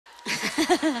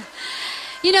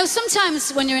You know,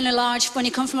 sometimes when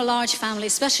you come from a large family,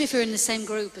 especially if you're in the same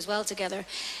group as well together,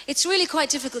 it's really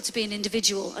quite difficult to be an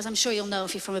individual, as I'm sure you'll know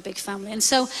if you're from a big family. And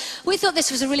so we thought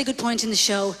this was a really good point in the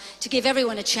show to give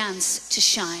everyone a chance to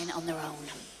shine on their own.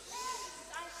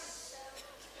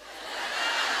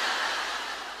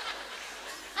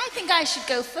 I think I should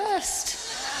go first.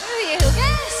 Do you?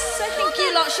 Yes, I think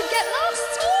you lot should get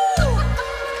lost. Ooh.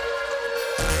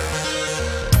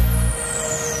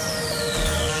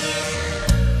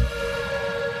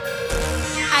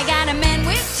 I got a man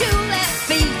with 2 left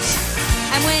feet,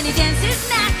 and when he dances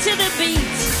not to the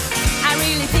beat, I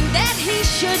really think that he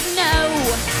should know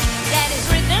that his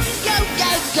rhythms go,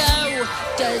 go, go.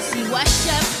 Does he wash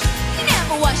up? He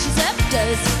never washes up.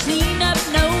 Does he clean up?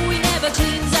 No, he never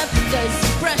cleans up. Does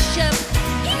he brush up?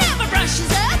 He never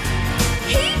brushes up.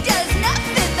 He does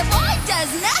nothing. The boy does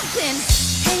nothing.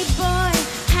 Hey boy,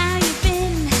 how you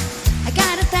been? I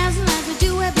got 1,000 lives, where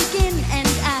do I begin? And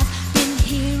I've been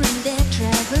here and there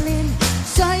traveling.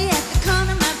 Saw you at the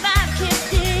corner, my body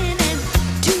kicked in, and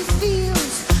 2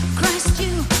 fields crossed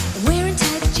you, wearing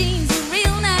tight jeans, a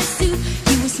real nice suit.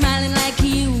 You were smiling like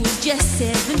you was just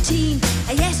 17.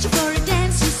 I asked you for a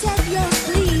dance, you said yes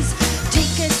please.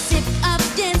 Take a sip of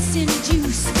dancing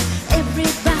juice.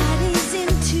 Everybody's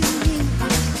into you.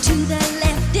 To the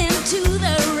left and to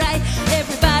the right,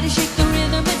 everybody shake the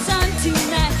rhythm, it's on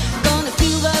tonight. Gonna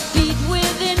feel the beat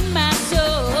within my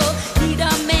soul. Need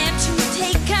a man to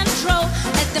take control.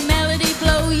 Let the melody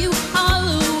blow you all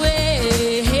away.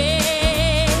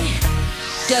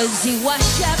 Does he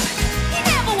wash up? He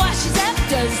never washes up.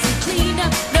 Does he clean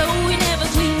up? No, he never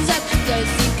cleans up. Does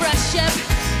he brush up?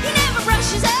 He never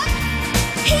brushes up.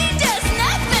 He does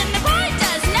nothing. The boy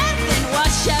does nothing.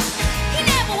 Wash up? He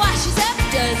never washes up.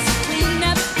 Does he clean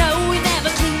up? No, he never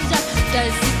cleans up.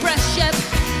 Does he brush up?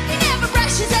 He never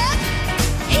brushes up.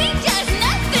 He does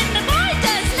nothing. The boy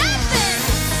does nothing.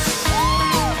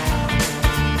 Woo!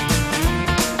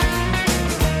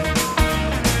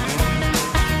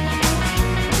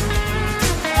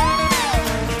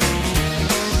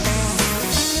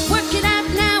 Work it out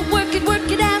now, work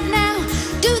it out now.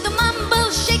 Do the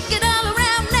mumble, shake it all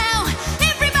around now.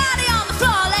 Everybody on the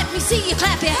floor, let me see you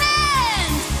clap your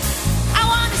hands. I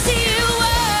wanna see you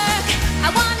work. I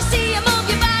wanna see you move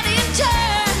your body and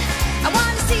turn. I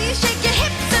wanna see you shake your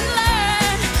hips and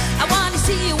learn. I wanna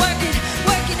see you work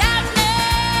it out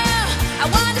now. I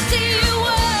wanna see you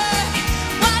work.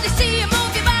 Wanna see you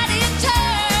move your body and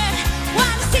turn.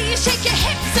 Wanna see you shake your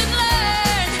hips and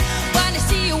learn. Wanna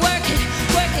see you work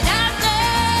it out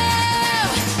now.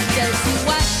 Does he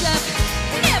wash up?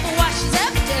 He never washes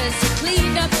up. Does he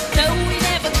clean up? No, he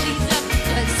never cleans up.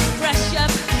 Does he brush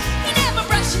up? He never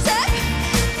brushes up.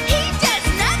 He does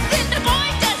nothing. The boy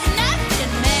does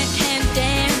nothing. Man can't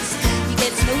dance. He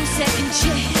gets no second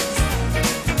chance.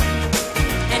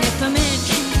 And if a man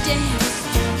can't dance,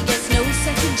 he gets no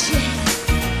second chance.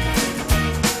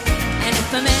 And if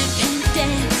a man can't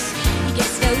dance, he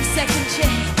gets no second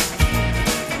chance.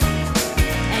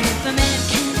 And if a man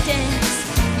can't dance,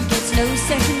 he gets no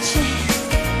second chance.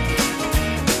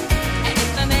 And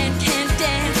if a man can't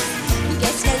dance, he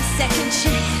gets no second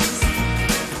chance.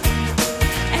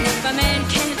 And if a man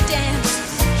can't dance,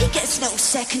 he gets no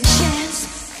second chance.